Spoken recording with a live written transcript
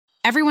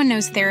Everyone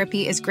knows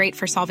therapy is great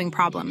for solving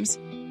problems,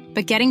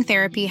 but getting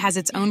therapy has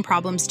its own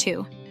problems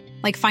too,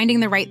 like finding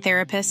the right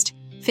therapist,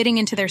 fitting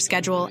into their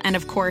schedule, and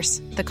of course,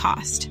 the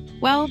cost.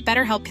 Well,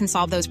 BetterHelp can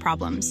solve those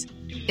problems.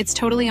 It's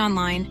totally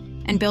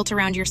online and built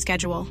around your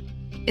schedule.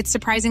 It's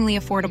surprisingly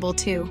affordable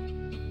too.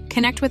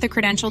 Connect with a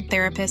credentialed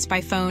therapist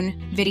by phone,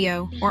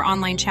 video, or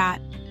online chat,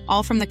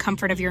 all from the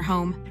comfort of your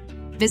home.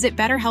 Visit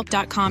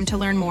BetterHelp.com to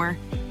learn more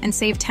and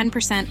save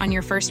 10% on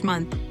your first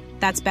month.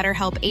 That's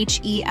BetterHelp,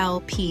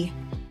 H-E-L-P.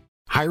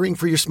 Hiring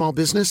for your small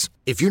business?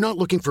 If you're not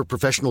looking for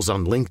professionals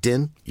on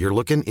LinkedIn, you're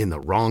looking in the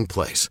wrong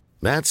place.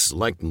 That's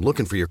like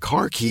looking for your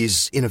car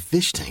keys in a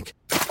fish tank.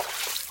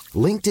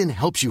 LinkedIn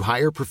helps you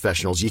hire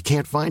professionals you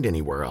can't find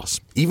anywhere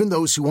else, even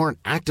those who aren't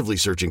actively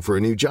searching for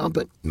a new job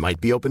but might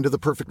be open to the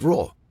perfect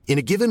role. In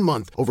a given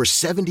month, over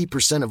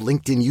 70% of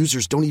LinkedIn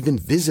users don't even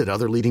visit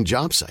other leading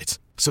job sites.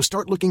 So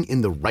start looking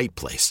in the right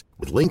place.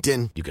 With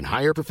LinkedIn, you can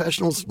hire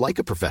professionals like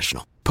a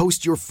professional.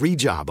 Post your free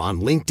job on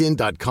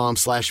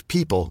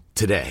linkedin.com/people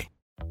today.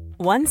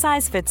 One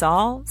size fits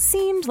all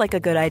seemed like a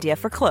good idea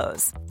for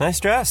clothes.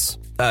 Nice dress.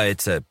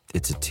 It's a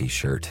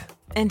t-shirt.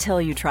 Until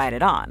you tried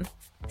it on.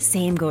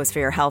 Same goes for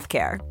your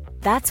healthcare.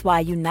 That's why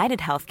United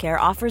Healthcare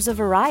offers a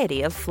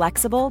variety of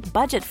flexible,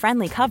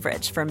 budget-friendly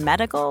coverage for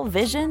medical,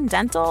 vision,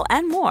 dental,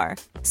 and more.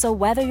 So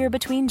whether you're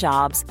between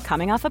jobs,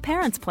 coming off a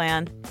parent's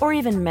plan, or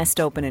even missed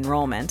open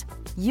enrollment,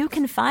 you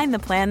can find the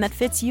plan that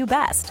fits you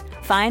best.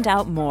 Find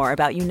out more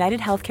about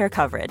United Healthcare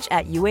coverage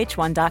at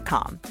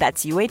uh1.com.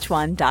 That's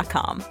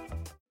uh1.com.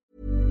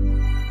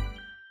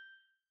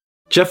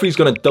 Jeffrey's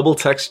gonna double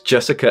text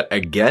Jessica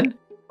again?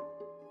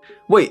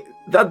 Wait,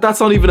 that's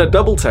not even a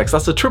double text,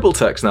 that's a triple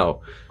text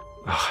now.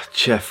 Oh,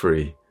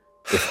 Jeffrey,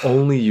 if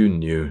only you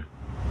knew.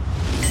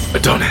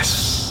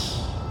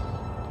 Adonis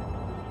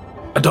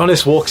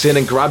walks in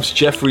and grabs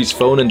Jeffrey's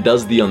phone and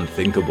does the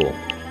unthinkable.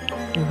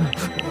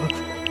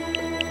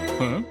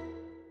 Huh?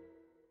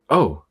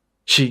 Oh,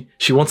 she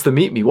wants to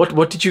meet me.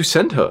 What did you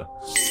send her?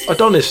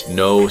 Adonis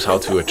knows how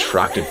to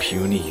attract a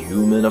puny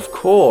human, of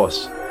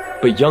course.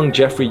 But young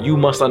Jeffrey, you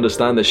must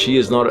understand that she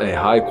is not a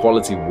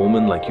high-quality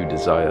woman like you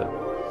desire.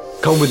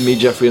 Come with me,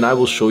 Jeffrey, and I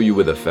will show you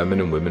where the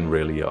feminine women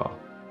really are.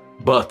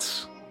 But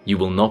you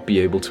will not be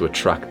able to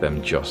attract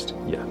them just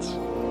yet.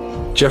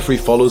 Jeffrey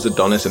follows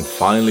Adonis and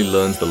finally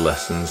learns the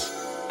lessons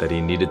that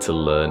he needed to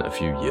learn a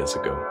few years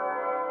ago.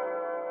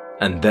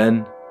 And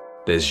then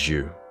there's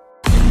you.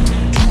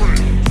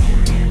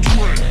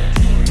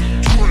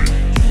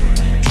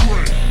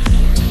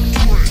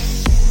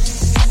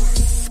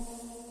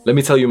 Let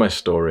me tell you my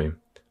story.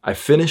 I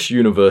finished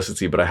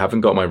university, but I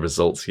haven't got my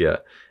results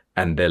yet,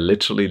 and they're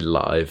literally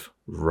live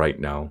right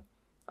now.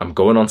 I'm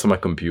going onto my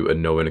computer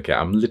knowing, okay,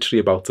 I'm literally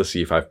about to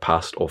see if I've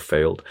passed or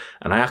failed,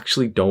 and I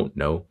actually don't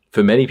know.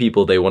 For many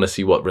people, they want to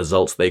see what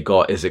results they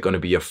got. Is it going to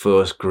be a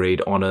first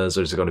grade honors,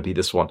 or is it going to be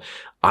this one?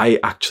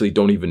 I actually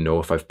don't even know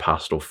if I've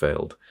passed or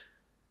failed.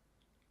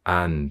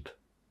 And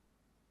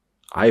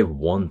I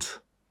want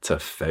to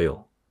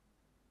fail.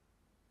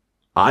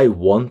 I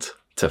want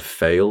to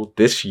fail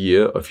this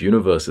year of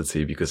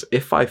university, because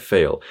if I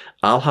fail,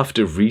 I'll have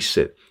to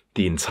resit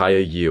the entire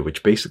year,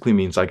 which basically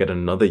means I get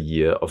another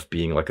year of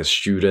being like a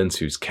student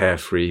who's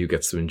carefree, who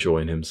gets to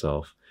enjoy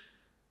himself.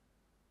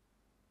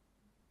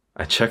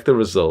 I check the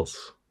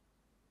results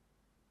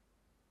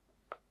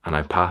and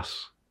I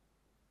pass.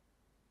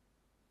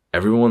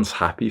 Everyone's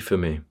happy for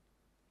me,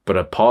 but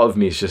a part of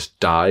me has just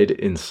died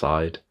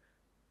inside,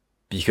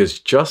 because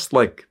just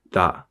like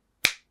that,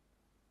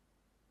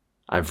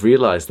 I've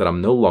realized that I'm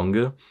no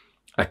longer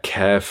a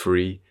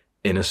carefree,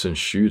 innocent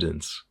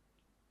student.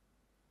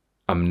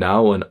 I'm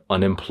now an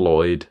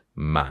unemployed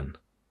man.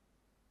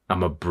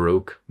 I'm a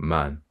broke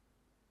man.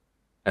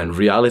 And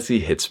reality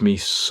hits me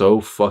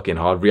so fucking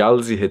hard.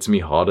 Reality hits me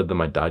harder than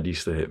my dad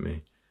used to hit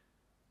me.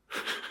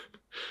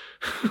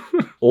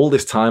 All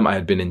this time I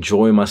had been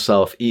enjoying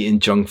myself, eating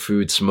junk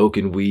food,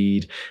 smoking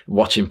weed,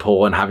 watching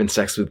porn, having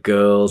sex with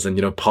girls, and,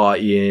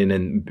 partying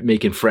and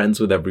making friends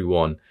with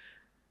everyone.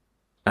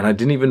 And I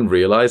didn't even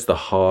realize the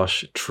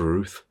harsh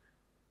truth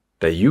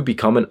that you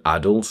become an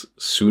adult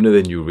sooner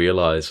than you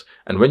realize.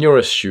 And when you're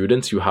a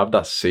student, you have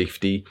that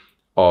safety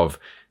of,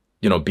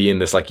 being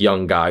this like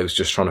young guy who's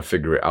just trying to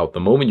figure it out.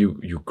 The moment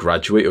you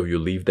graduate or you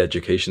leave the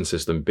education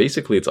system,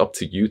 basically it's up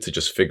to you to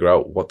just figure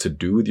out what to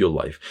do with your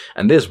life.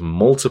 And there's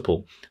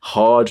multiple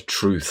hard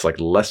truths, like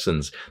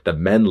lessons that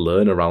men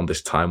learn around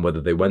this time, whether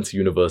they went to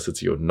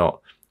university or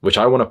not, which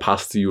I want to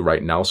pass to you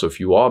right now. So if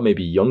you are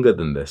maybe younger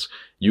than this,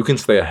 you can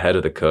stay ahead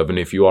of the curve. And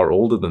if you are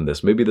older than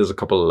this, maybe there's a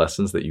couple of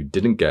lessons that you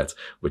didn't get,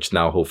 which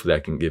now hopefully I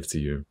can give to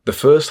you. The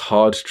first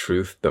hard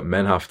truth that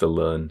men have to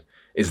learn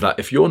is that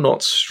if you're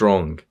not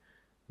strong,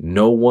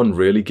 no one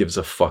really gives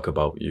a fuck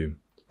about you.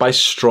 By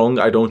strong,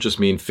 I don't just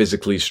mean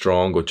physically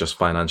strong or just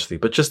financially,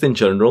 but just in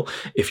general,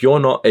 if you're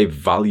not a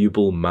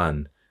valuable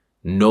man,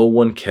 no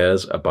one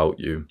cares about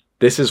you.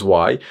 This is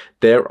why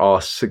there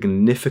are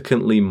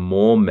significantly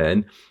more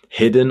men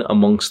hidden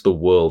amongst the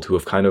world who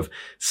have kind of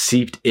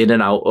seeped in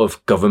and out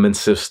of government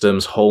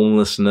systems,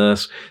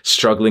 homelessness,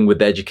 struggling with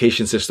the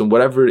education system,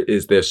 whatever it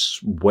is. There's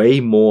way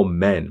more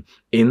men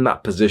in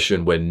that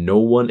position where no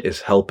one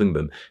is helping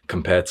them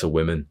compared to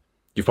women.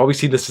 You've probably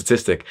seen the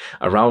statistic.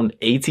 Around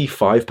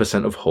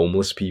 85% of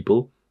homeless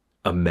people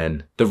are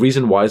men. The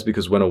reason why is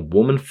because when a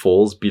woman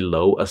falls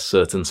below a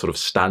certain sort of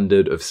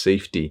standard of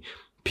safety,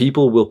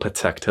 people will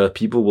protect her,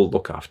 people will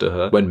look after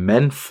her. When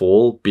men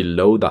fall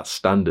below that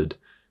standard,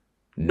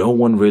 no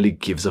one really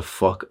gives a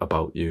fuck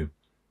about you.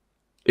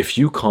 If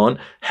you can't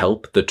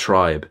help the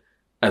tribe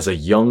as a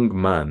young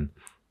man,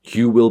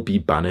 you will be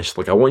banished.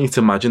 Like, I want you to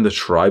imagine the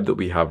tribe that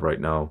we have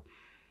right now.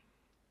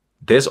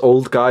 There's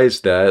old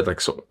guys there,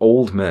 like some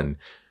old men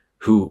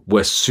who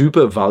were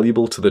super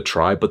valuable to the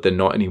tribe, but they're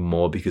not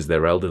anymore because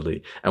they're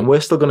elderly. And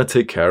we're still going to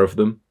take care of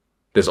them.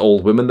 There's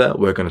old women there,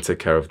 we're going to take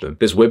care of them.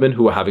 There's women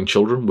who are having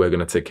children, we're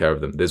going to take care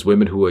of them. There's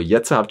women who are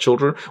yet to have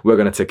children, we're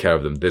going to take care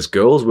of them. There's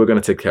girls, we're going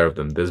to take care of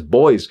them. There's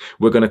boys,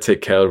 we're going to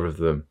take care of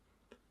them.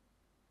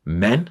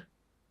 Men?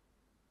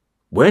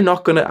 We're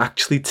not going to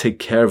actually take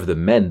care of the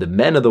men. The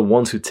men are the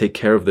ones who take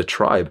care of the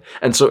tribe.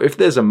 And so if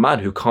there's a man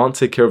who can't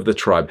take care of the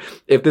tribe,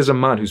 if there's a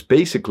man who's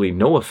basically,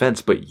 no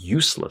offense, but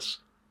useless,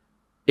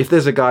 if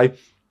there's a guy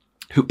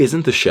who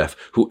isn't the chef,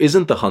 who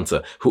isn't the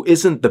hunter, who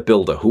isn't the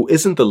builder, who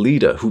isn't the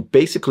leader, who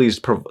basically is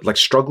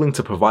struggling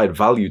to provide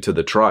value to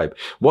the tribe,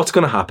 what's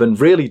going to happen?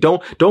 Really,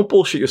 don't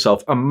bullshit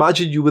yourself.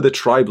 Imagine you were the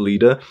tribe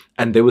leader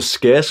and there was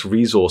scarce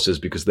resources,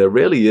 because there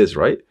really is,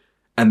 right?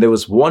 And there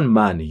was one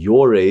man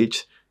your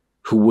age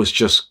who was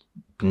just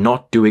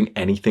not doing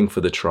anything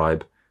for the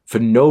tribe for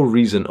no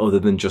reason other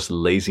than just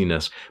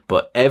laziness.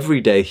 But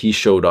every day he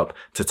showed up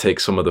to take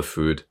some of the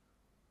food.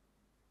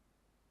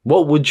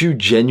 What would you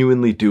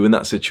genuinely do in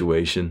that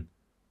situation?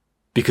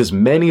 Because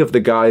many of the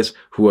guys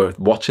who are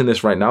watching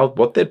this right now,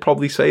 what they'd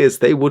probably say is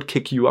they would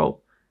kick you out.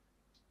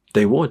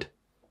 They would.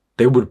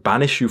 They would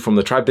banish you from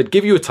the tribe. They'd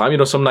give you a time. You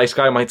know, some nice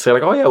guy might say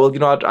like, oh yeah, well, you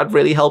know, I'd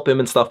really help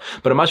him and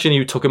stuff. But imagine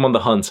you took him on the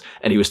hunt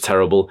and he was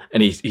terrible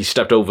and he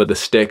stepped over the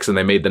sticks and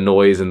they made the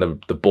noise and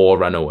the boar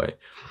ran away.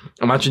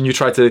 Imagine you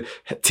try to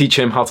teach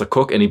him how to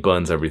cook and he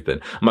burns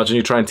everything. Imagine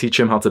you try and teach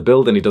him how to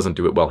build and he doesn't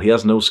do it well. He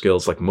has no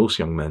skills like most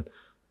young men.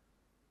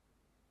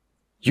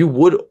 You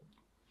would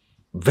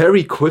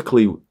very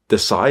quickly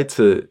decide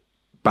to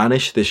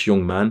banish this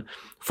young man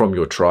from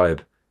your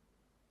tribe.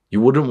 You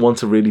wouldn't want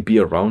to really be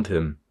around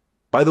him.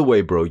 By the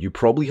way, bro, you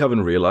probably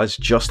haven't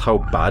realized just how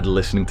bad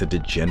listening to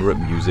degenerate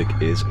music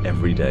is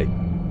every day.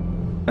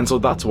 And so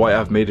that's why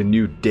I've made a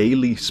new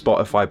daily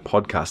Spotify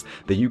podcast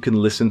that you can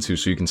listen to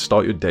so you can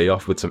start your day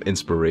off with some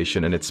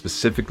inspiration, and it's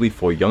specifically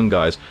for young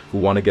guys who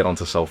want to get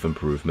onto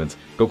self-improvement.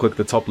 Go click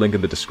the top link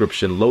in the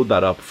description, load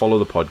that up, follow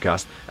the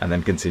podcast, and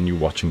then continue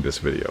watching this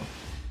video.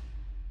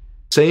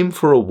 Same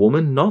for a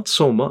woman, not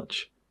so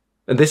much.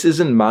 And this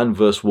isn't man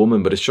versus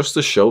woman, but it's just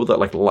to show that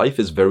like life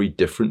is very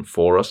different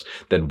for us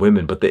than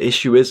women. But the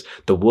issue is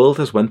the world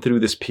has went through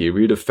this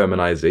period of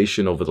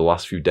feminization over the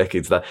last few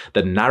decades, that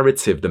the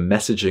narrative, the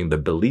messaging, the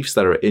beliefs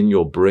that are in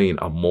your brain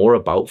are more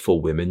about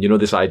for women. You know,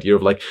 this idea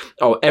of like,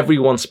 oh,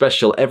 everyone's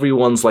special.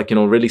 Everyone's like, you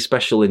know, really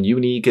special and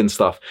unique and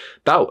stuff.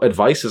 That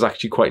advice is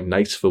actually quite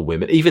nice for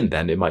women. Even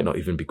then, it might not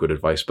even be good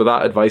advice, but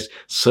that advice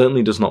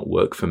certainly does not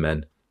work for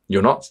men.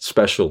 You're not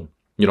special.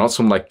 You're not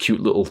some like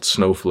cute little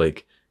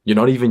snowflake. You're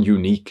not even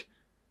unique.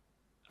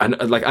 And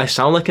like, I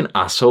sound like an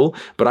asshole,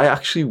 but I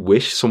actually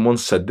wish someone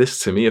said this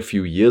to me a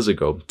few years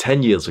ago,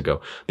 10 years ago,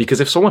 because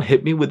if someone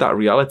hit me with that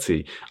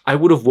reality, I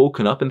would have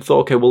woken up and thought,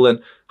 okay, well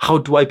then how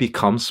do I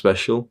become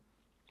special?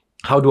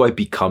 How do I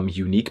become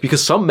unique?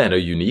 Because some men are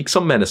unique,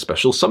 some men are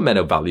special, some men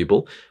are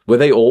valuable. Were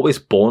they always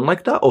born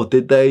like that, or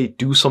did they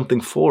do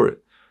something for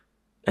it?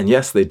 And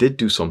yes, they did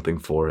do something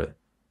for it.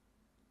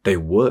 They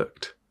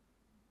worked.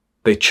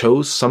 They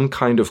chose some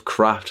kind of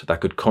craft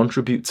that could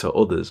contribute to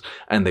others,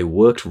 and they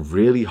worked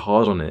really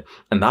hard on it.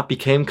 And that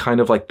became kind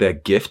of like their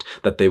gift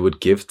that they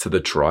would give to the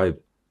tribe.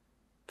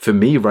 For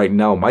me right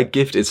now, my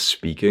gift is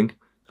speaking.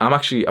 I'm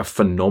actually a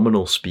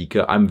phenomenal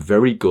speaker. I'm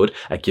very good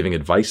at giving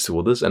advice to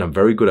others, and I'm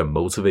very good at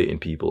motivating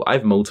people.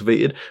 I've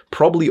motivated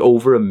probably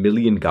over 1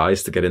 million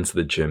guys to get into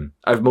the gym.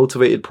 I've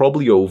motivated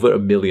probably over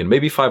 1 million,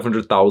 maybe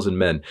 500,000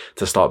 men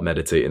to start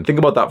meditating. Think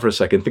about that for a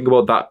second. Think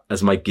about that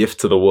as my gift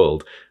to the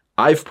world.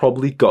 I've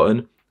probably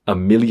gotten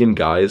 1 million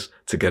guys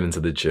to get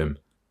into the gym.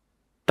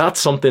 That's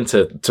something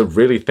to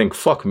really think,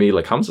 fuck me,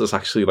 like Hamza's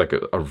actually like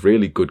a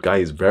really good guy.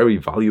 He's very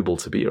valuable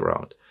to be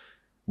around.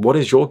 What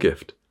is your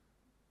gift?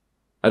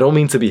 I don't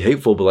mean to be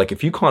hateful, but like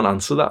if you can't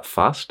answer that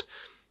fast,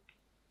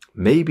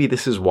 maybe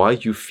this is why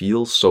you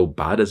feel so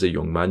bad as a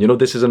young man. You know,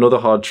 this is another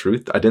hard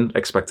truth. I didn't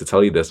expect to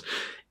tell you this.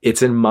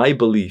 It's in my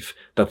belief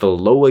that the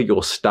lower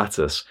your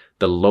status,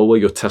 the lower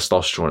your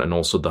testosterone, and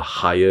also the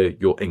higher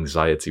your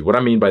anxiety. What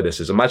I mean by this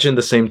is, imagine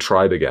the same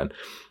tribe again.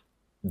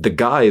 The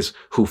guys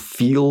who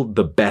feel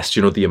the best,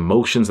 you know, the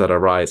emotions that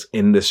arise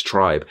in this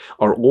tribe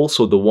are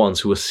also the ones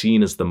who are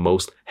seen as the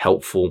most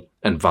helpful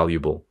and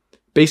valuable.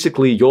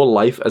 Basically, your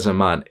life as a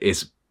man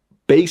is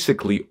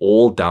basically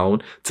all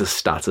down to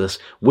status,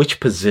 which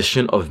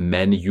position of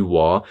men you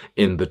are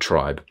in the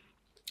tribe.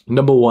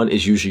 Number 1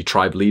 is usually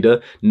tribe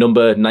leader.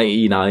 Number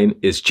 99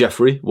 is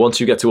Jeffrey. Once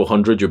you get to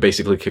 100, you're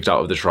basically kicked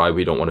out of the tribe.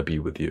 We don't want to be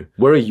with you.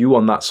 Where are you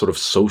on that sort of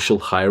social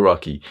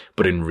hierarchy,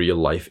 but in real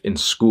life, in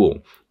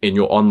school, in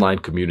your online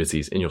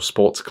communities, in your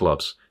sports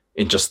clubs,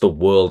 in just the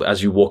world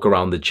as you walk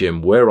around the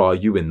gym? Where are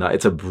you in that?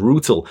 It's a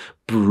brutal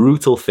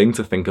thing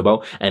to think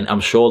about. And I'm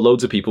sure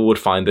loads of people would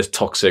find this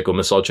toxic or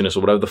misogynist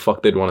or whatever the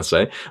fuck they'd want to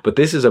say. But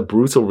this is a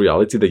brutal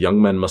reality that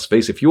young men must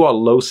face. If you are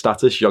a low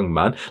status young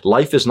man,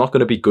 life is not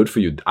going to be good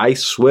for you. I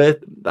swear,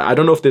 I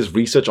don't know if there's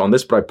research on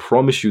this, but I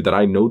promise you that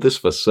I know this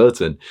for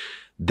certain.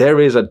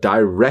 There is a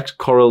direct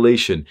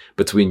correlation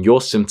between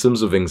your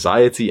symptoms of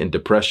anxiety and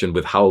depression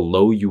with how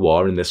low you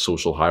are in this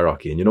social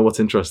hierarchy. And you know what's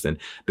interesting?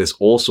 There's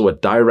also a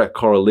direct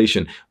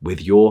correlation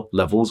with your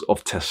levels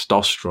of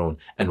testosterone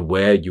and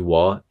where you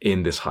are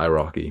in this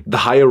hierarchy. The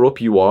higher up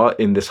you are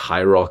in this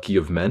hierarchy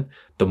of men,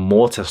 the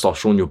more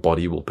testosterone your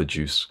body will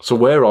produce. So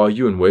where are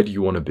you and where do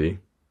you want to be?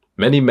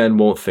 Many men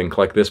won't think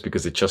like this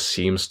because it just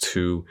seems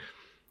too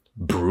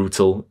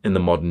brutal in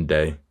the modern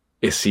day.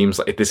 It seems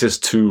like this is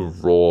too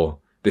raw.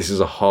 This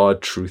is a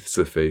hard truth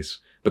to face,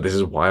 but this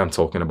is why I'm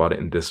talking about it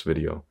in this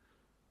video.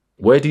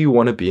 Where do you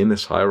want to be in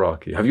this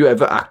hierarchy? Have you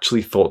ever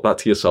actually thought that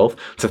to yourself?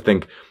 To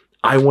think,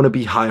 I want to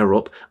be higher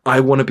up. I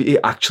want to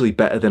be actually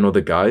better than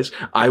other guys.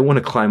 I want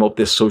to climb up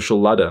this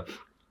social ladder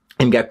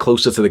and get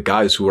closer to the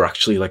guys who are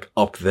actually like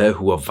up there,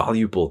 who are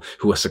valuable,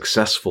 who are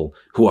successful,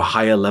 who are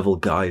higher level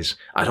guys.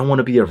 I don't want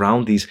to be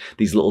around these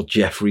little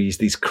Jeffreys,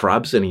 these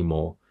crabs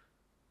anymore.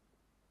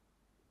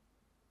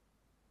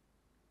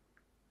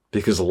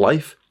 Because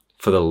life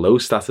for the low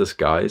status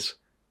guys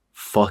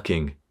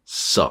fucking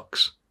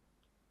sucks.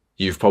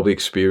 You've probably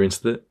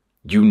experienced it.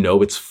 You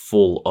know it's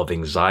full of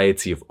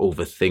anxiety, of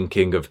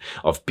overthinking,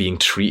 of being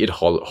treated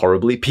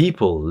horribly.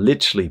 People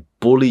literally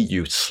bully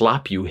you,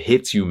 slap you,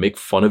 hit you, make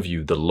fun of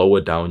you the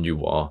lower down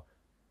you are.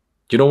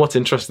 You know what's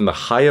interesting? The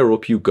higher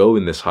up you go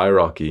in this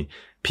hierarchy,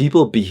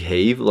 people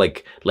behave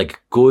like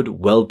good,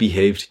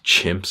 well-behaved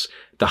chimps.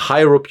 The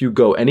higher up you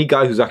go, any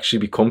guy who's actually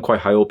become quite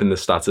high up in the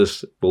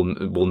status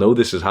will know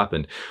this has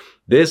happened.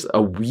 There's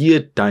a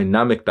weird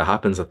dynamic that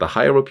happens that the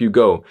higher up you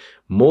go,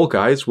 more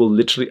guys will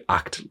literally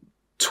act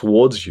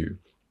towards you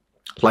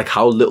like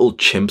how little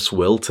chimps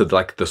will to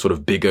like the sort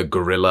of bigger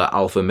gorilla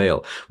alpha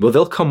male. Well,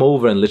 they'll come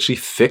over and literally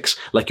fix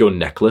like your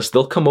necklace.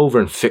 They'll come over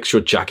and fix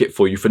your jacket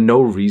for you for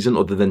no reason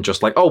other than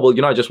just like, oh,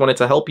 well, I just wanted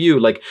to help you,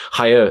 like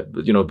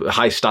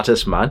high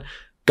status man.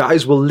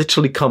 Guys will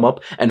literally come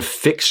up and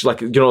fix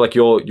like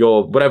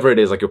your whatever it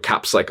is, like your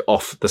cap's like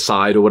off the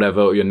side or whatever,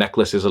 or your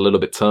necklace is a little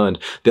bit turned.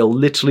 They'll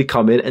literally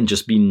come in and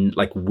just be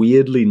like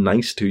weirdly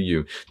nice to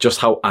you, just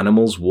how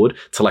animals would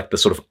to like the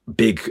sort of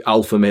big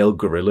alpha male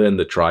gorilla in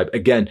the tribe.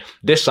 Again,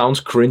 this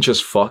sounds cringe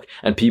as fuck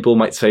and people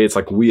might say it's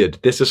like weird.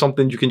 This is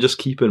something you can just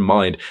keep in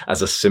mind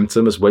as a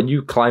symptom, as when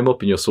you climb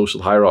up in your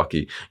social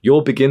hierarchy,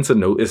 you'll begin to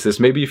notice this.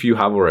 Maybe if you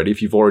have already, if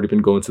you've already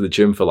been going to the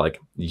gym for like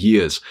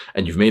years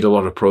and you've made a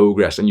lot of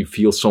progress and you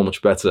feel so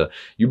much better,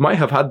 you might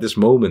have had this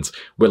moment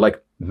where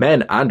like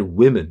men and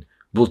women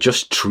will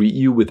just treat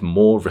you with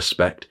more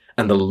respect.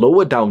 And the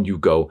lower down you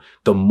go,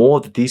 the more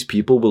that these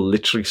people will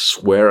literally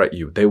swear at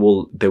you. They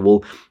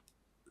will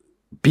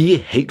be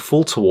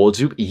hateful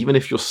towards you, even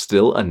if you're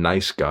still a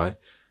nice guy.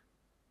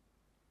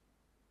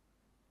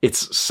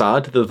 It's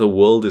sad that the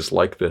world is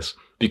like this,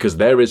 because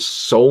there is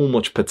so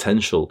much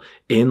potential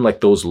in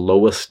like those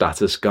lower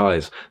status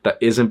guys that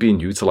isn't being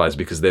utilized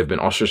because they've been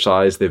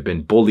ostracized, they've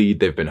been bullied,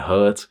 they've been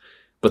hurt.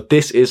 But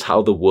this is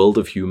how the world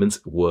of humans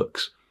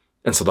works.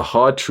 And so the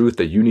hard truth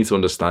that you need to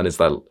understand is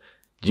that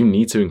you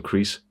need to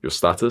increase your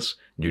status.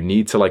 You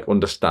need to like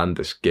understand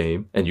this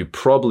game. And you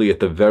probably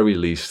at the very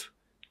least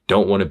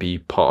don't want to be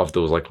part of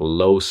those like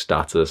low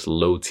status,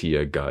 low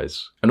tier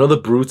guys. Another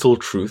brutal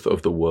truth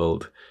of the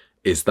world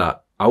is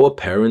that our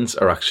parents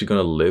are actually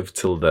going to live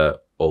till they're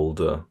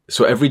older.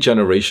 So every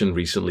generation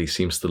recently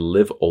seems to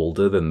live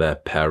older than their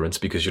parents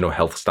because,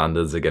 health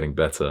standards are getting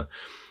better.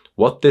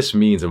 What this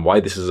means and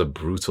why this is a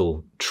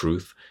brutal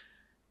truth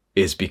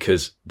is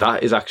because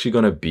that is actually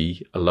going to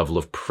be a level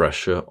of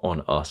pressure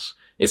on us.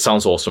 It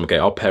sounds awesome. Okay,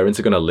 our parents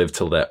are going to live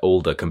till they're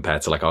older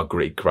compared to like our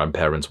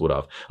great-grandparents would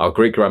have. Our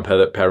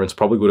great-grandparents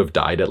probably would have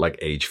died at like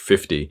age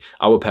 50.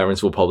 Our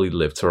parents will probably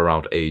live to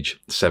around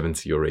age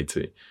 70 or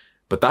 80.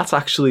 But that's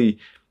actually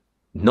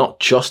not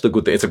just a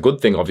good thing. It's a good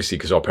thing, obviously,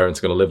 because our parents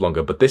are going to live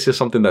longer. But this is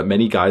something that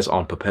many guys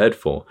aren't prepared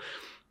for.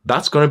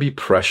 That's going to be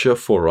pressure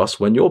for us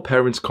when your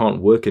parents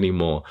can't work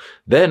anymore.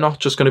 They're not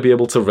just going to be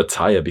able to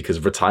retire because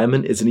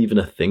retirement isn't even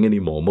a thing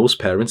anymore. Most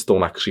parents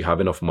don't actually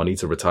have enough money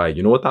to retire.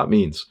 You know what that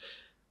means?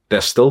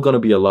 They're still going to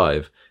be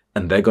alive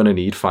and they're going to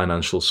need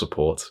financial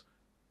support.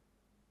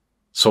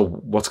 So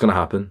what's going to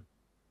happen?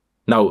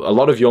 Now, a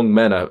lot of young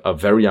men are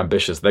very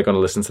ambitious. They're going to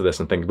listen to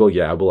this and think, well,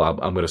 yeah, I'm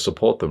going to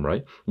support them,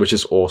 right? Which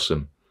is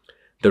awesome.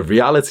 The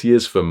reality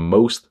is for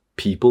most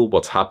people,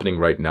 what's happening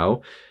right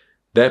now,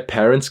 their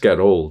parents get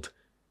old.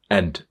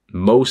 And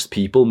most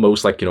people,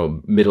 most like,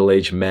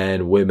 middle-aged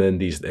men, women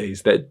these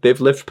days,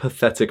 they've lived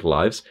pathetic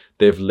lives.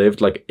 They've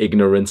lived like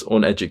ignorant,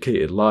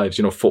 uneducated lives,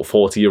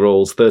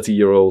 40-year-olds,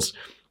 30-year-olds.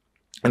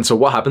 And so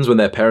what happens when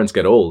their parents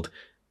get old?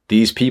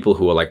 These people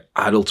who are like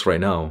adults right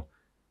now,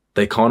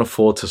 they can't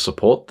afford to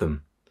support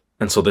them.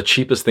 And so the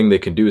cheapest thing they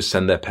can do is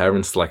send their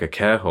parents to like a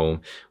care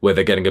home where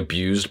they're getting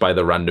abused by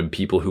the random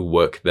people who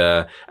work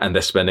there, and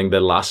they're spending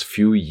their last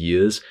few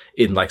years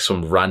in like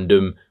some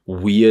random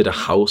weird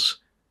house.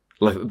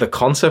 Like the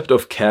concept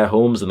of care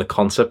homes and the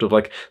concept of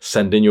like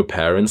sending your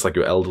parents, like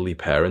your elderly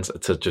parents,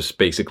 to just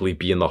basically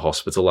be in the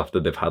hospital after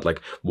they've had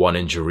like one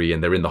injury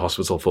and they're in the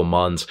hospital for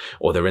months,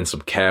 or they're in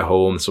some care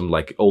home, some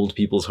like old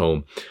people's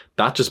home.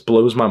 That just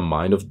blows my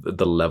mind of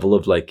the level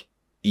of like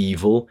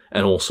evil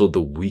and also the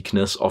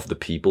weakness of the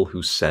people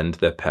who send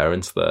their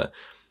parents there.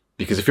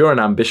 Because if you're an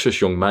ambitious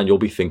young man, you'll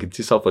be thinking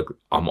to yourself, like,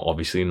 I'm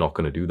obviously not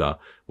going to do that.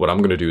 What I'm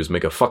going to do is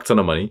make a fuck ton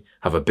of money,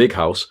 have a big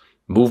house,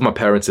 move my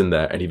parents in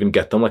there, and even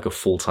get them like a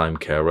full-time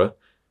carer.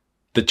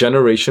 The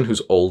generation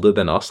who's older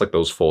than us, like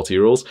those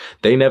 40-year-olds,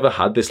 they never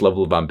had this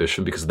level of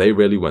ambition because they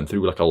really went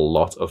through like a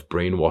lot of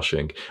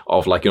brainwashing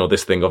of like,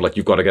 this thing of like,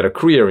 you've got to get a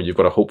career and you've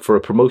got to hope for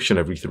a promotion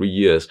every 3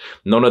 years.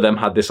 None of them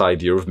had this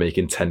idea of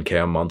making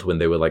 10K a month when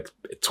they were like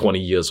 20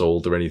 years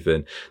old or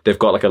anything. They've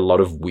got like a lot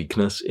of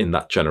weakness in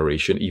that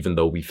generation, even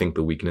though we think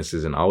the weakness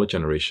is in our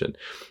generation.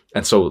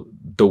 And so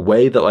the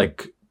way that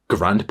like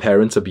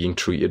grandparents are being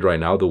treated right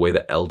now, the way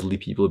that elderly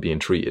people are being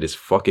treated is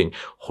fucking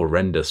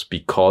horrendous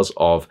because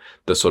of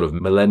the sort of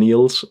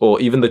millennials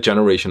or even the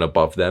generation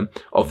above them,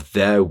 of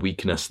their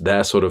weakness,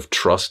 their sort of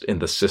trust in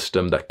the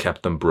system that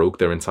kept them broke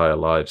their entire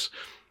lives.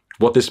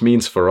 What this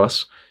means for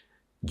us,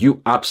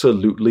 you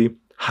absolutely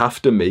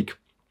have to make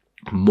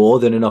more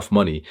than enough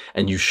money,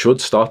 and you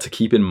should start to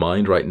keep in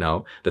mind right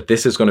now that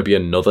this is going to be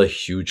another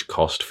huge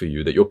cost for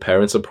you, that your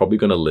parents are probably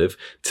going to live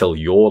till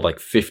you're like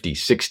 50,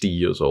 60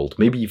 years old,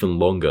 maybe even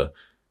longer.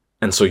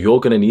 And so you're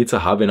going to need to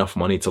have enough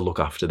money to look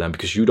after them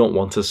because you don't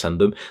want to send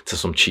them to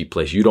some cheap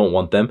place. You don't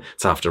want them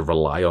to have to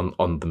rely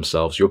on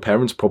themselves. Your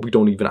parents probably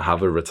don't even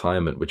have a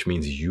retirement, which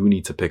means you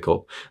need to pick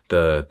up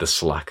the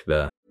slack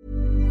there.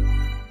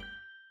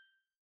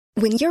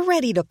 When you're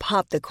ready to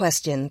pop the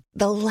question,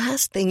 the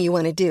last thing you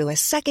want to do is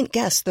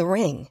second-guess the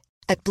ring.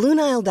 At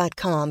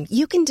BlueNile.com,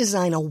 you can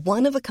design a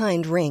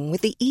one-of-a-kind ring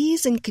with the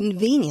ease and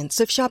convenience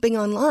of shopping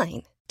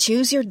online.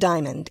 Choose your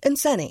diamond and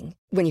setting.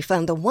 When you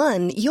find the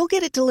one, you'll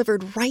get it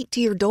delivered right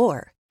to your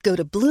door. Go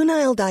to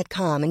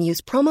BlueNile.com and use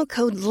promo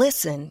code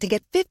LISTEN to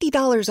get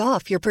 $50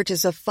 off your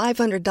purchase of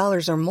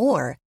 $500 or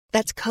more.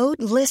 That's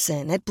code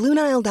LISTEN at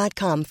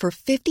BlueNile.com for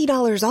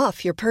 $50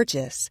 off your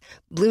purchase.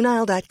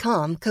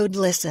 BlueNile.com, code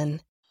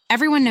LISTEN.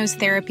 Everyone knows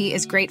therapy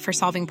is great for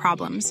solving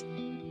problems,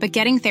 but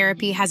getting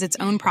therapy has its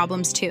own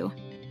problems too,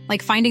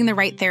 like finding the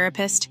right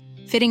therapist,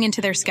 fitting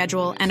into their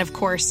schedule, and of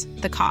course,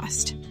 the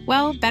cost.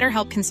 Well,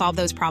 BetterHelp can solve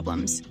those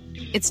problems.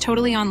 It's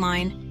totally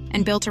online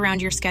and built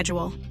around your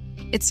schedule.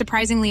 It's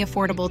surprisingly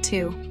affordable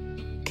too.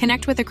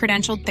 Connect with a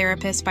credentialed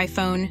therapist by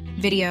phone,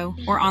 video,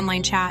 or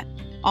online chat,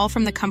 all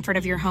from the comfort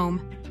of your home.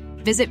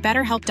 Visit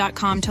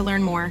BetterHelp.com to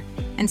learn more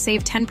and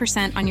save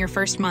 10% on your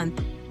first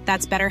month.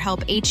 That's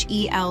BetterHelp,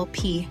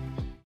 H-E-L-P.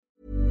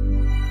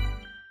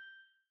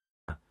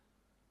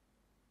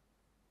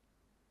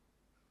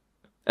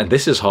 And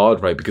this is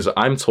hard, right? Because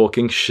I'm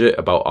talking shit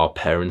about our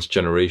parents'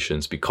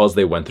 generations because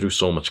they went through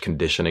so much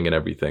conditioning and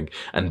everything.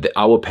 And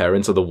our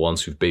parents are the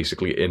ones who've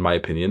basically, in my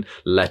opinion,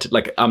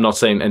 I'm not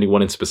saying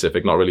anyone in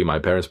specific, not really my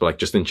parents, but like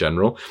just in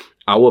general,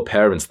 our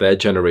parents, their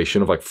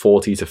generation of like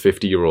 40 to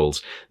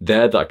 50-year-olds,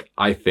 they're like,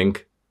 I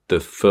think,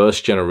 the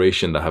first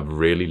generation that have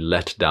really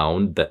let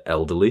down the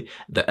elderly.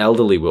 The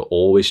elderly were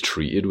always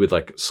treated with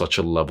like such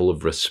a level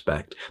of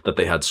respect that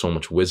they had so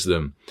much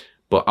wisdom.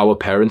 But our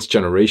parents'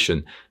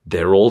 generation,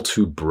 they're all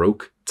too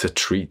broke to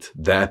treat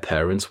their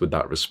parents with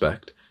that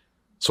respect.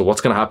 So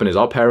what's going to happen is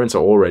our parents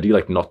are already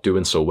like not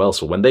doing so well.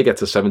 So when they get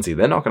to 70,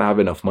 they're not going to have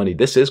enough money.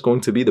 This is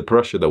going to be the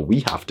pressure that we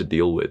have to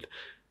deal with.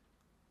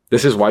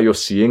 This is why you're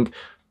seeing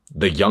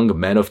the young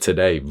men of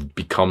today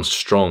become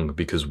strong,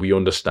 because we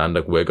understand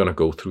that we're going to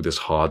go through this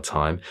hard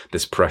time.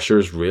 This pressure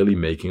is really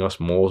making us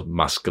more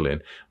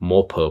masculine,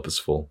 more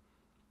purposeful,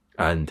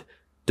 and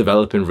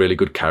developing really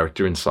good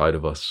character inside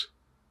of us.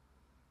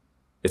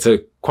 It's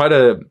quite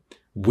a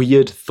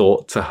weird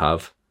thought to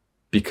have,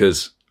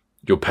 because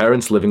your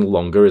parents living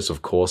longer is,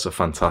 of course, a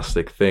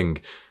fantastic thing.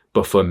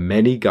 But for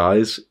many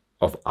guys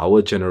of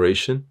our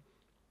generation,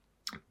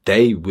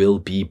 they will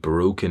be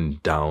broken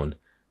down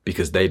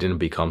because they didn't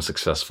become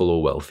successful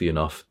or wealthy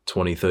enough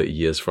 20, 30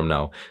 years from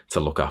now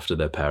to look after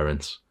their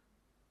parents.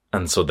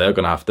 And so they're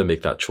going to have to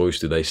make that choice.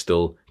 Do they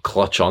still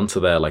clutch on to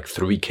their like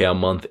 3K a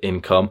month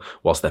income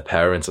whilst their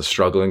parents are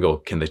struggling? Or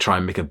can they try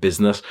and make a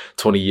business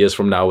 20 years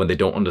from now when they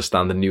don't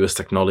understand the newest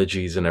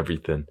technologies and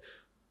everything?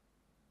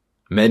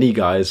 Many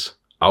guys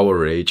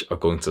our age are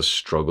going to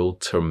struggle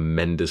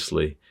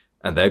tremendously.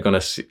 And they're going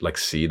to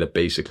see that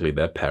basically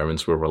their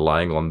parents were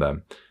relying on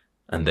them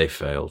and they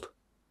failed.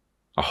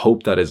 I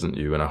hope that isn't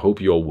you. And I hope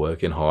you're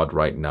working hard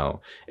right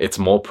now. It's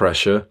more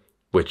pressure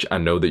which I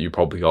know that you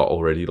probably are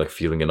already like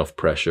feeling enough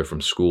pressure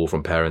from school,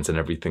 from parents and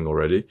everything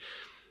already.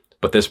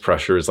 But this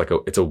pressure is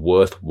it's a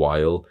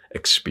worthwhile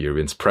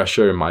experience.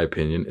 Pressure, in my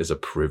opinion, is a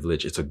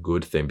privilege. It's a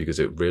good thing because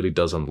it really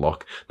does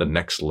unlock the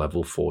next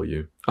level for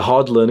you. A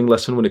hard learning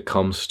lesson when it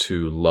comes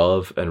to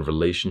love and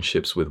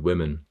relationships with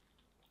women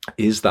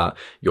is that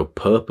your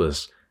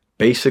purpose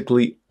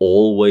basically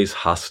always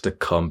has to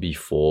come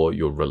before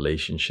your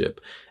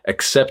relationship,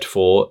 except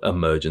for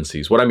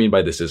emergencies. What I mean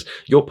by this is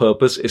your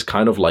purpose is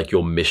kind of like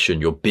your mission,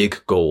 your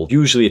big goal.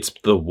 Usually it's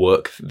the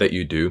work that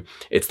you do.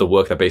 It's the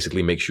work that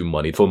basically makes you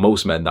money. For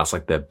most men, that's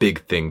like their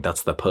big thing.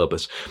 That's their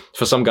purpose.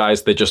 For some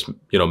guys, they're just,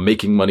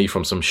 making money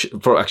from some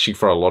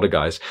for a lot of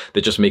guys,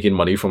 they're just making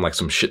money from like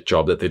some shit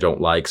job that they don't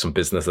like, some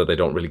business that they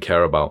don't really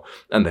care about,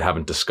 and they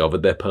haven't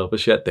discovered their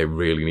purpose yet. They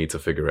really need to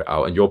figure it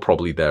out. And you're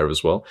probably there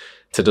as well.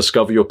 To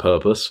discover your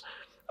purpose,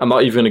 I'm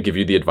not even going to give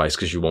you the advice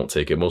because you won't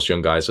take it. Most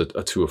young guys are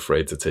too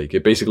afraid to take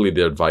it. Basically,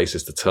 the advice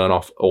is to turn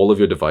off all of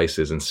your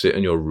devices and sit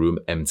in your room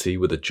empty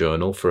with a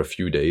journal for a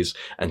few days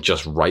and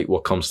just write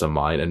what comes to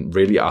mind and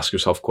really ask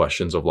yourself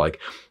questions of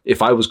like,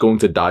 if I was going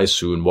to die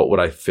soon, what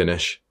would I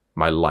finish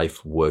my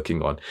life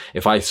working on?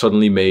 If I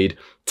suddenly made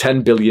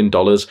 $10 billion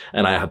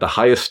and I had the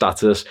highest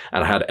status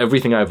and I had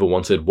everything I ever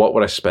wanted, what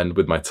would I spend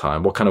with my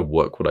time? What kind of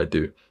work would I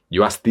do?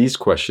 You ask these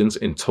questions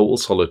in total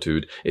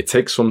solitude. It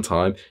takes some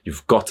time.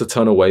 You've got to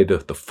turn away the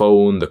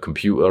phone, the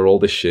computer, all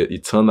this shit. You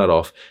turn that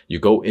off. You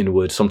go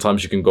inward.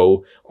 Sometimes you can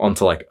go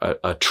onto like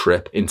a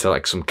trip into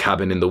like some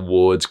cabin in the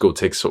woods, go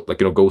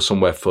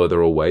somewhere further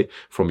away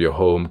from your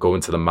home, go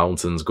into the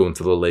mountains, go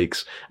into the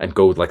lakes and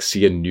go like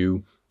see a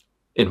new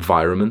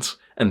environment.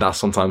 And that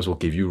sometimes will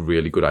give you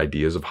really good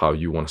ideas of how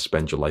you want to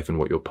spend your life and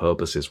what your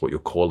purpose is, what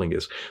your calling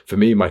is. For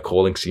me, my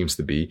calling seems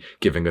to be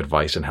giving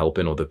advice and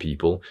helping other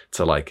people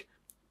to like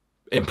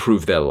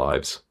improve their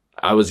lives.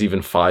 I was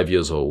even 5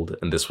 years old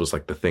and this was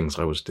like the things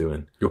I was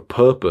doing. Your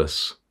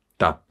purpose,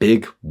 that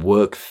big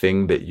work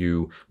thing that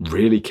you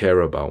really care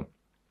about,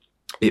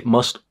 it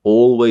must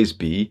always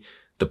be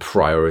the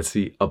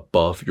priority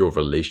above your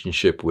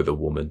relationship with a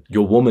woman.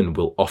 Your woman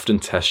will often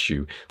test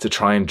you to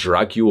try and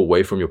drag you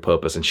away from your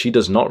purpose, and she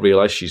does not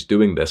realize she's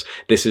doing this.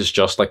 This is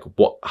just like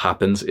what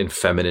happens in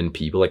feminine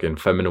people, like in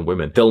feminine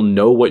women. They'll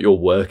know what your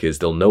work is.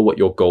 They'll know what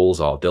your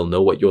goals are. They'll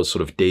know what your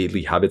sort of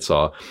daily habits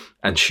are.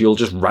 And she'll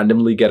just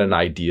randomly get an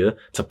idea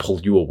to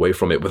pull you away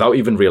from it without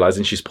even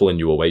realizing she's pulling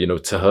you away.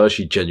 To her,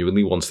 she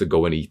genuinely wants to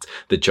go and eat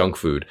the junk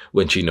food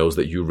when she knows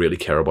that you really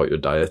care about your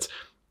diet.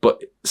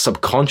 But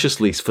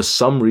subconsciously, for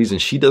some reason,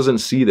 she doesn't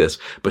see this,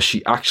 but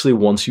she actually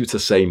wants you to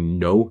say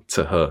no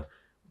to her.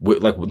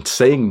 Like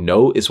saying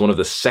no is one of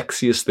the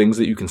sexiest things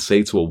that you can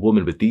say to a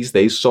woman. But these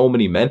days, so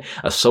many men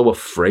are so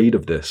afraid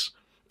of this.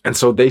 And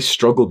so they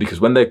struggle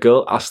because when their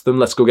girl asks them,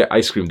 let's go get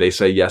ice cream, they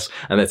say yes.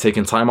 And they're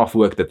taking time off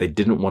work that they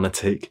didn't want to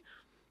take.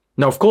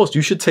 Now, of course,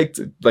 you should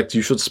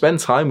spend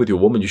time with your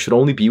woman. You should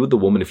only be with the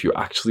woman if you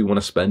actually want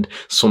to spend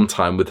some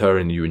time with her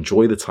and you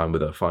enjoy the time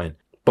with her, fine.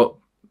 But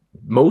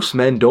most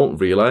men don't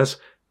realize,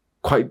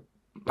 quite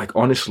like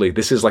honestly,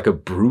 this is like a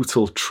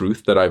brutal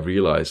truth that I've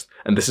realized.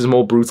 And this is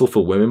more brutal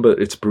for women, but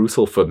it's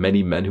brutal for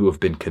many men who have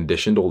been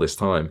conditioned all this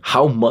time.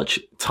 How much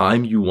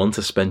time you want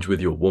to spend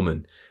with your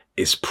woman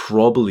is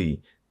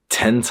probably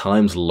 10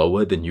 times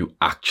lower than you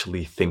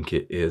actually think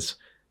it is.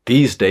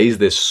 These days,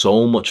 there's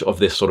so much of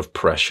this sort of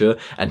pressure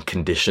and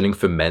conditioning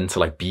for men to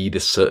like be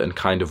this certain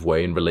kind of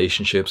way in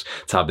relationships,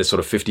 to have this sort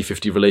of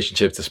 50-50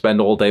 relationship, to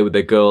spend all day with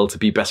their girl, to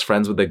be best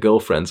friends with their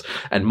girlfriends.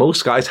 And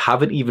most guys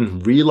haven't even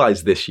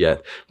realized this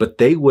yet, but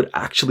they would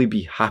actually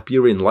be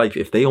happier in life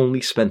if they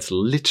only spent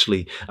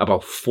literally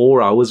about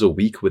 4 hours a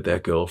week with their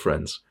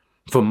girlfriends.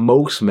 For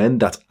most men,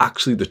 that's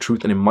actually the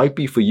truth. And it might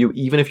be for you,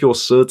 even if you're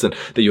certain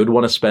that you'd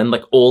want to spend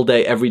like all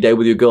day, every day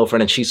with your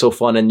girlfriend and she's so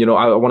fun and,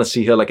 I want to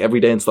see her like every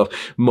day and stuff.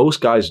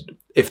 Most guys,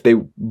 if they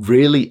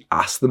really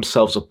ask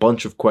themselves a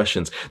bunch of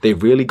questions, they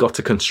really got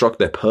to construct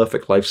their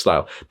perfect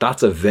lifestyle.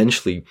 That's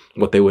eventually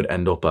what they would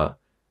end up at.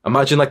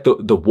 Imagine like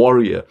the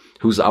warrior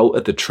who's out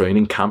at the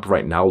training camp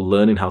right now,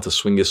 learning how to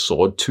swing his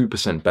sword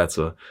 2%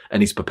 better.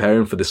 And he's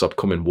preparing for this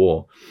upcoming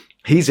war.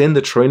 He's in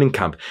the training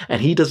camp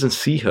and he doesn't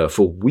see her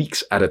for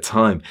weeks at a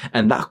time.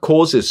 And that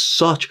causes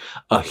such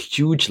a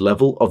huge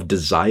level of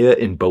desire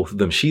in both of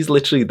them. She's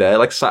literally there,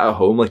 like sat at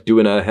home, like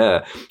doing her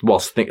hair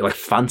whilst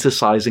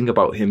fantasizing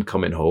about him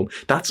coming home.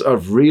 That's a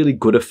really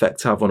good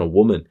effect to have on a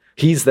woman.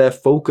 He's there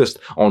focused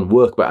on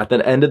work. But at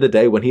the end of the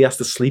day, when he has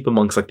to sleep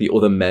amongst like the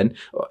other men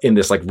in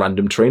this like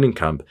random training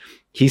camp,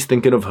 he's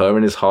thinking of her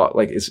and his heart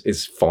like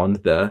is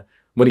fond there.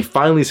 When he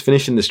finally is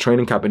finishing this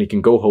training camp and he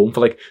can go home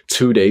for like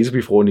 2 days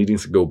before needing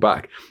to go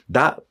back,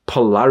 that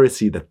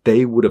polarity that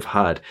they would have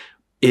had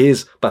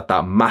is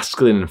that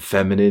masculine and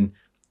feminine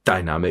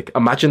dynamic.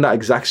 Imagine that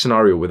exact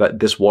scenario where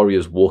this warrior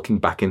is walking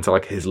back into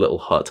like his little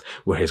hut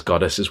where his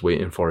goddess is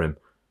waiting for him.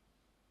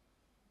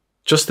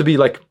 Just to be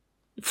like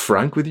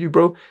frank with you,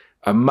 bro,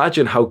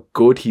 imagine how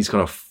good he's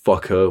gonna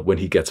fuck her when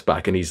he gets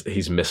back and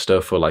he's missed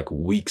her for like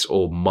weeks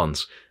or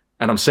months.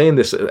 And I'm saying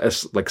this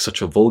as like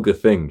such a vulgar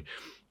thing,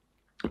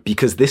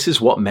 because this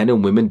is what men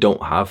and women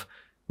don't have.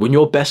 When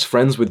you're best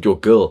friends with your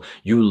girl,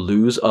 you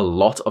lose a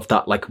lot of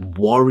that like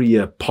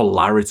warrior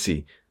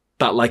polarity,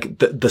 that like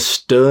the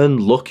stern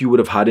look you would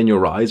have had in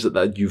your eyes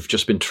that you've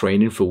just been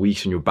training for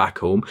weeks and you're back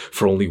home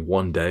for only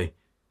one day.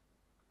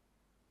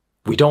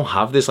 We don't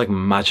have this like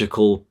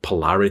magical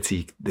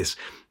polarity, this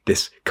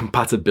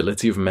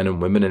compatibility of men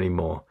and women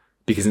anymore,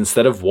 because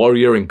instead of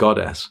warrior and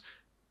goddess,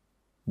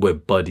 we're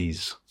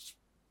buddies.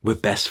 We're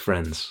best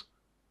friends.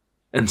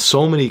 And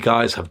so many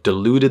guys have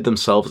deluded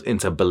themselves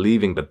into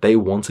believing that they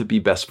want to be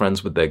best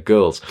friends with their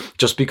girls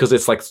just because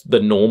it's like the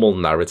normal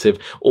narrative.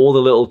 All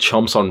the little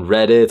chumps on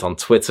Reddit, on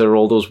Twitter,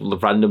 all those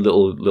random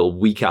little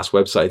weak-ass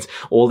websites,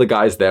 all the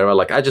guys there are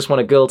like, I just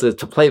want a girl to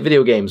play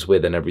video games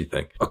with and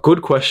everything. A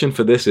good question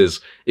for this is,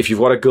 if you've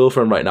got a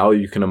girlfriend right now,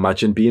 you can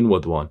imagine being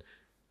with one.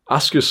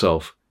 Ask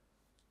yourself,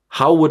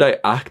 how would I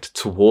act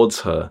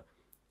towards her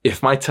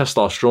if my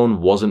testosterone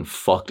wasn't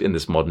fucked in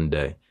this modern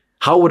day?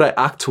 How would I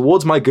act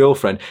towards my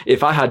girlfriend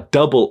if I had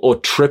double or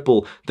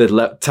triple the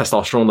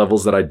testosterone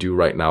levels that I do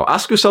right now?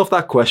 Ask yourself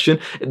that question.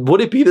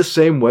 Would it be the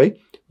same way?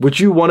 Would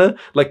you want to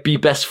like be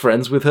best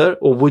friends with her,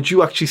 or would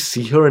you actually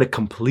see her in a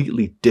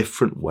completely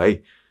different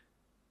way?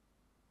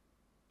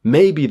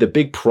 Maybe the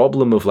big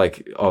problem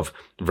of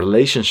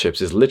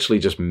relationships is literally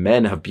just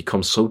men have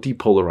become so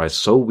depolarized,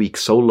 so weak,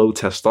 so low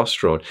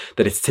testosterone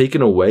that it's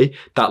taken away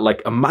that,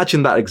 like,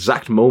 imagine that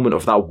exact moment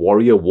of that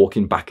warrior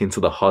walking back into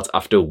the hut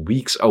after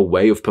weeks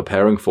away of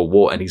preparing for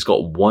war, and he's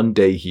got one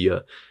day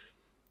here.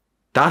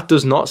 That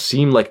does not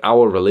seem like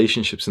our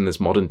relationships in this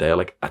modern day,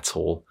 like, at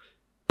all.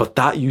 But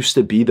that used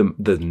to be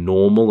the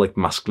normal, like,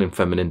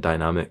 masculine-feminine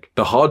dynamic.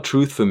 The hard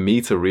truth for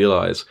me to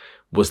realize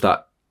was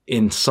that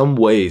in some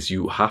ways,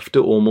 you have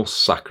to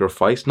almost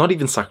sacrifice, not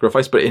even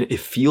sacrifice, but it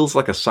feels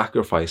like a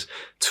sacrifice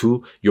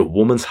to your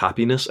woman's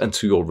happiness and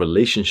to your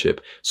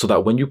relationship, so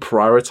that when you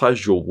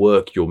prioritize your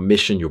work, your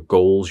mission, your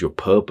goals, your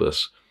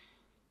purpose,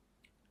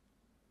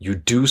 you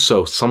do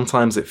so.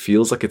 Sometimes it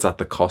feels like it's at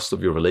the cost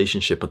of your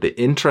relationship. But the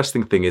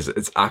interesting thing is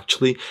it's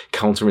actually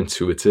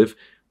counterintuitive.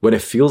 When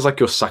it feels like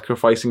you're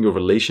sacrificing your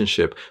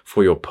relationship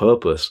for your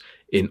purpose,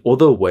 in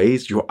other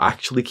ways, you're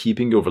actually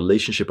keeping your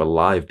relationship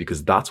alive,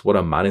 because that's what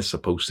a man is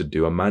supposed to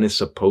do. A man is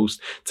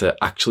supposed to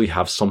actually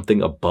have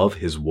something above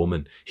his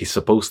woman. He's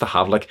supposed to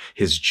have like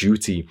his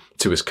duty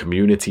to his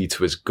community,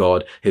 to his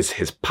God, his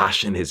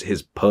passion,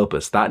 his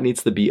purpose. That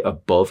needs to be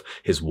above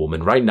his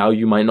woman. Right now,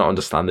 you might not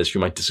understand this.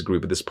 You might disagree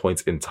with this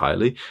point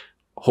entirely.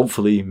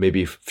 Hopefully,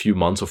 maybe a few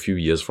months or few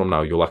years from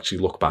now, you'll actually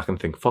look back and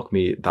think, fuck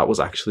me, that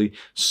was actually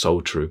so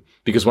true.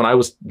 Because when I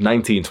was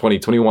 19, 20,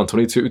 21,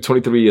 22,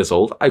 23 years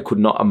old, I could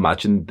not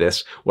imagine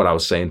this, what I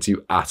was saying to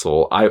you at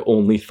all. I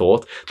only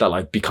thought that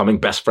like becoming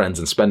best friends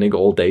and spending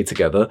all day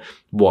together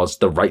was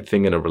the right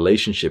thing in a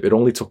relationship. It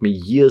only took me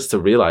years to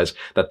realize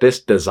that this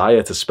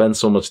desire to spend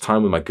so much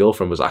time with my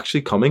girlfriend was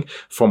actually coming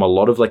from a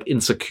lot of like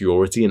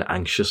insecurity and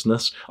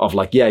anxiousness of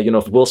like, yeah, you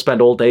know, we'll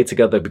spend all day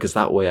together because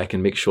that way I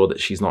can make sure that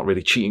she's not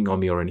really cheating on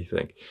me or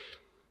anything.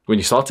 When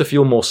you start to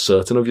feel more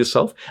certain of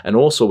yourself, and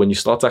also when you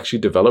start to actually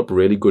develop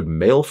really good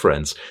male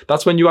friends,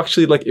 that's when you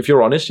actually, like, if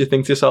you're honest, you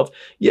think to yourself,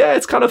 yeah,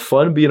 it's kind of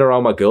fun being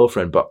around my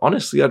girlfriend, but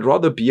honestly, I'd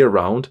rather be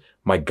around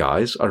my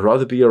guys. I'd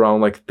rather be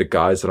around like the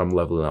guys that I'm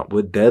leveling up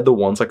with. They're the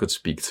ones I could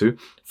speak to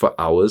for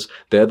hours.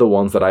 They're the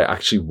ones that I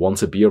actually want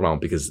to be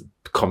around because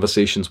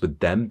conversations with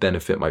them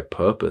benefit my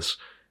purpose.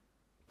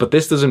 But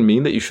this doesn't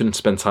mean that you shouldn't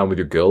spend time with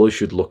your girl or you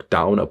should look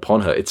down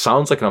upon her. It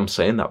sounds like I'm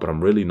saying that, but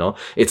I'm really not.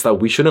 It's that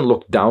we shouldn't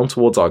look down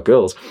towards our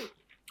girls.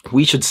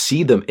 We should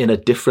see them in a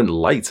different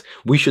light.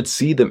 We should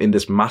see them in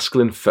this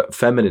masculine,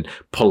 feminine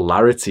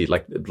polarity,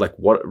 like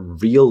what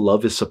real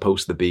love is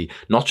supposed to be.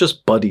 Not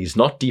just buddies,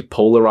 not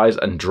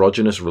depolarized,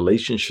 androgynous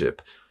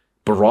relationship,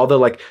 but rather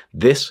like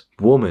this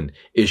woman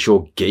is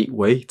your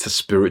gateway to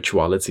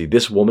spirituality.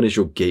 This woman is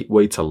your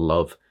gateway to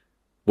love.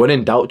 When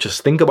in doubt,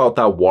 just think about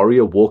that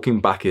warrior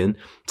walking back in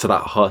to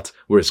that hut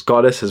where his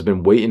goddess has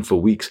been waiting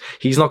for weeks.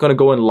 He's not going to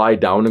go and lie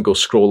down and go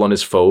scroll on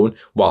his phone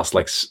whilst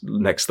like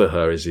next to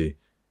her, is he?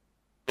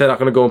 They're not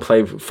going to go and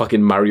play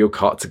fucking Mario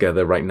Kart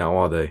together right now,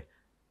 are they?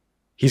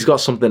 He's got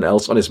something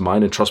else on his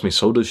mind, and trust me,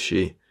 so does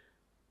she.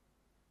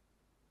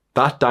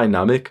 That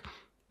dynamic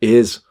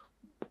is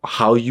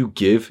how you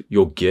give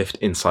your gift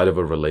inside of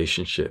a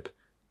relationship.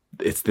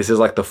 This is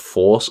like the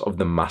force of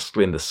the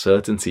masculine, the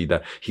certainty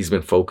that he's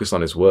been focused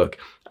on his work,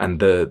 and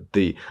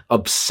the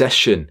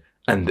obsession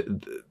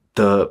and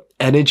the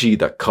energy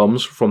that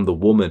comes from the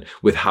woman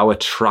with how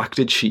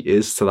attracted she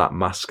is to that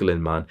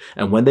masculine man.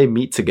 And when they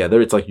meet together,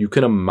 it's like you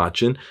can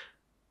imagine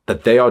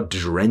that they are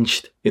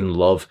drenched in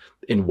love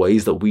in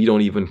ways that we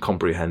don't even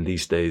comprehend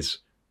these days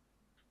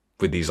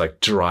with these like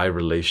dry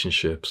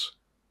relationships.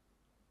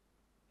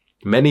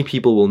 Many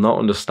people will not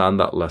understand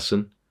that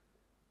lesson.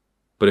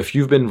 But if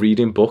you've been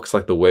reading books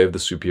like The Way of the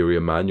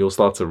Superior Man, you'll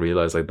start to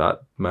realize like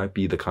that might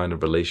be the kind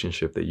of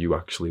relationship that you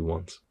actually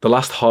want. The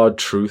last hard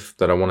truth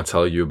that I want to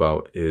tell you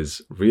about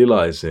is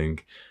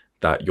realizing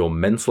that your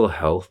mental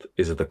health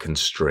is at the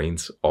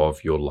constraint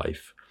of your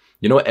life.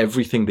 You know,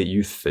 everything that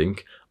you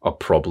think are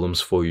problems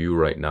for you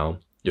right now.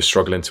 You're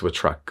struggling to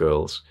attract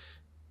girls.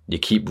 You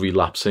keep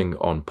relapsing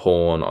on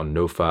porn, on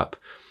nofap.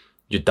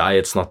 Your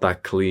diet's not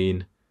that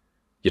clean.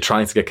 You're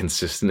trying to get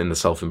consistent in the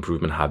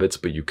self-improvement habits,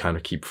 but you kind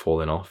of keep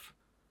falling off.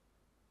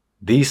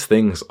 These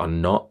things are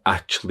not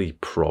actually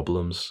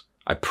problems.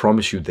 I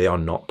promise you, they are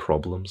not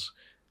problems.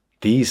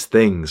 These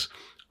things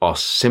are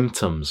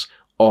symptoms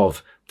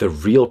of the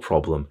real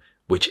problem,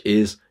 which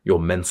is your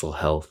mental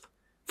health.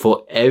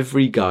 For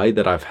every guy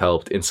that I've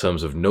helped in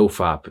terms of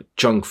nofap,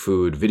 junk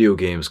food, video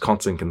games,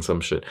 content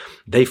consumption,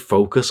 they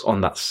focus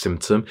on that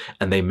symptom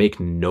and they make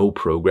no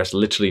progress.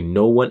 Literally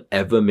no one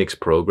ever makes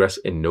progress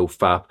in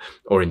nofap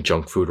or in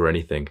junk food or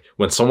anything.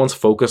 When someone's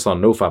focused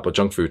on nofap or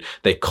junk food,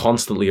 they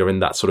constantly are in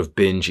that sort of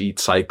binge eat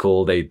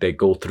cycle. They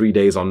go 3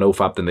 days on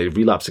nofap, then they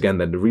relapse again,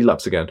 then they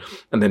relapse again.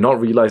 And they're not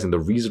realizing the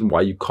reason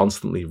why you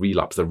constantly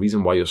relapse, the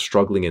reason why you're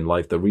struggling in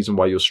life, the reason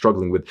why you're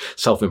struggling with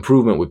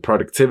self-improvement, with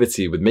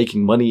productivity, with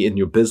making money in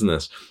your business.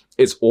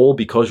 It's all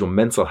because your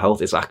mental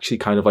health is actually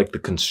kind of like the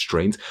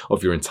constraint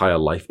of your entire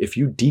life. If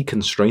you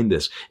deconstrain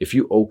this, if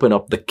you open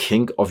up the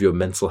kink of your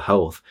mental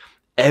health,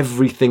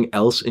 everything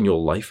else in your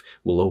life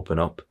will open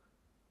up.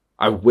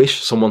 I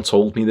wish someone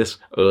told me this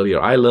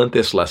earlier. I learned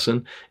this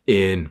lesson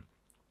in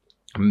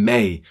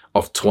May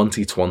of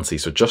 2020.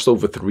 So just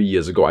over 3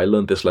 years ago, I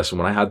learned this lesson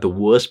when I had the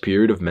worst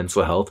period of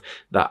mental health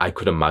that I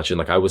could imagine.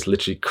 Like I was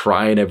literally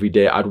crying every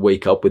day. I'd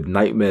wake up with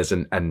nightmares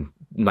and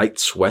night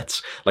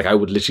sweats. Like I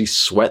would literally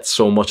sweat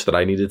so much that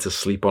I needed to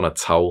sleep on a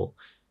towel.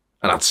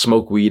 And I'd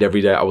smoke weed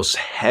every day. I was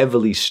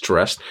heavily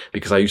stressed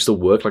because I used to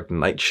work like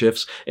night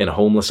shifts in a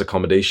homeless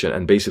accommodation.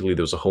 And basically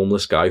there was a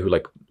homeless guy who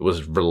like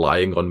was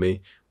relying on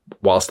me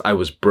whilst I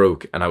was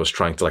broke and I was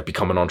trying to like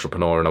become an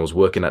entrepreneur, and I was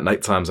working at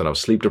night times and I was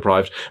sleep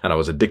deprived and I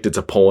was addicted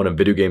to porn and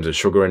video games and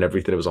sugar and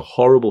everything. It was a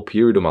horrible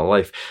period of my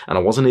life and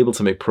I wasn't able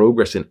to make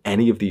progress in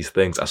any of these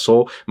things. I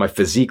saw my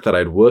physique that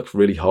I'd worked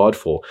really hard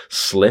for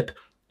slip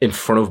in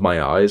front of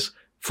my eyes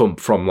from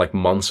like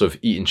months of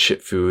eating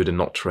shit food and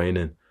not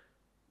training.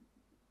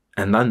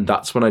 And then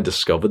that's when I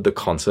discovered the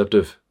concept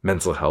of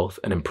mental health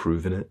and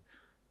improving it.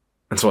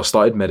 And so I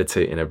started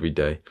meditating every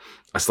day.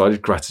 I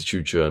started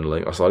gratitude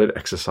journaling. I started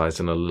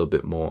exercising a little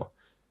bit more.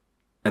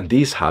 And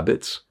these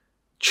habits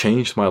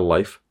changed my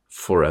life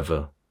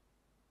forever.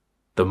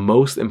 The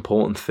most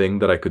important thing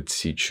that I could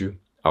teach you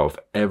out of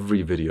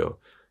every video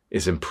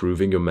is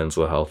improving your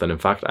mental health. And in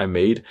fact, I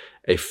made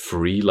a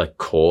free like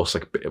course,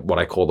 like what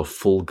I call the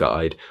full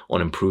guide on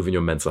improving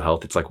your mental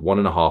health. It's like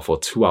 1.5 or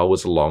 2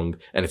 hours long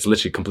and it's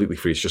literally completely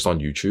free. It's just on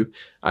YouTube.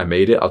 I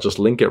made it. I'll just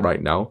link it right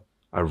now.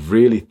 I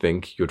really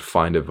think you'd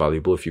find it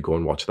valuable if you go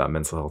and watch that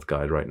mental health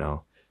guide right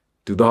now.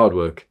 Do the hard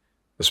work,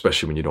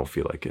 especially when you don't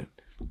feel like it.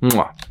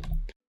 Mwah.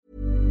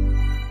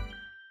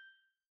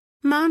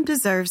 Mom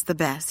deserves the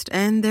best,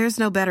 and there's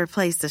no better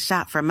place to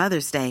shop for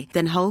Mother's Day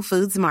than Whole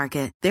Foods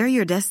Market. They're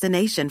your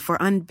destination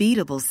for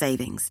unbeatable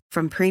savings,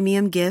 from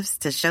premium gifts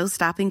to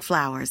show-stopping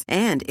flowers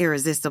and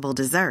irresistible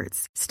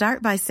desserts.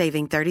 Start by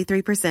saving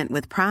 33%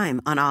 with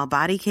Prime on all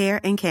body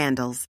care and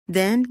candles.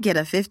 Then get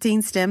a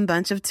 15-stem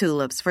bunch of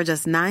tulips for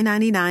just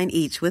 $9.99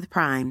 each with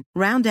Prime.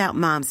 Round out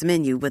Mom's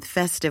menu with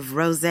festive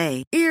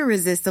rosé,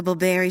 irresistible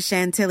berry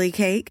chantilly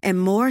cake,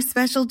 and more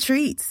special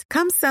treats.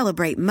 Come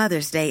celebrate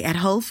Mother's Day at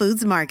Whole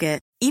Foods Market.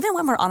 Even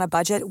when we're on a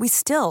budget, we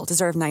still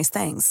deserve nice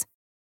things.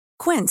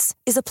 Quince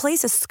is a place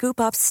to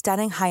scoop up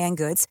stunning high-end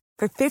goods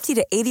for 50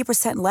 to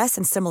 80% less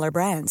than similar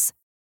brands.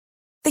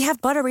 They have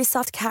buttery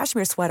soft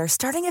cashmere sweaters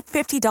starting at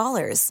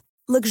 $50,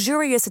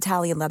 luxurious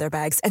Italian leather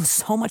bags, and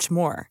so much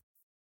more.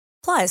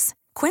 Plus,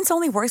 Quince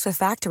only works with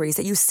factories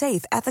that use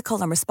safe,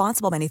 ethical, and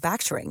responsible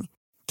manufacturing.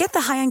 Get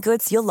the high-end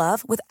goods you'll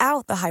love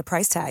without the high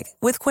price tag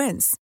with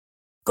Quince.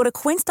 Go to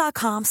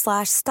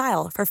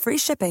quince.com/style for free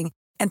shipping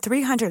and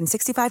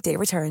 365-day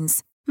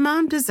returns.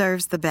 Mom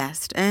deserves the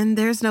best, and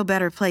there's no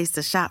better place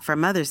to shop for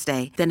Mother's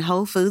Day than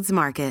Whole Foods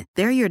Market.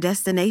 They're your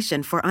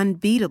destination for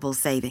unbeatable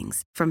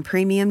savings, from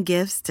premium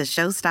gifts to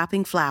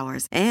show-stopping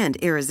flowers and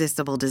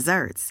irresistible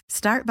desserts.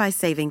 Start by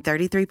saving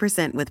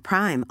 33% with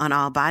Prime on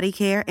all body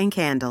care and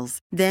candles.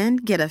 Then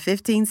get a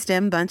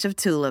 15-stem bunch of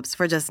tulips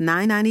for just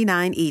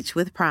 $9.99 each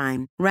with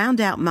Prime. Round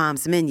out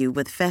Mom's menu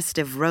with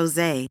festive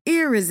rosé,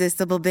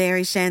 irresistible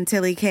berry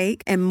chantilly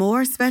cake, and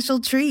more special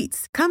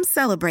treats. Come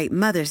celebrate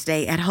Mother's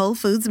Day at Whole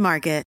Foods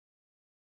Market.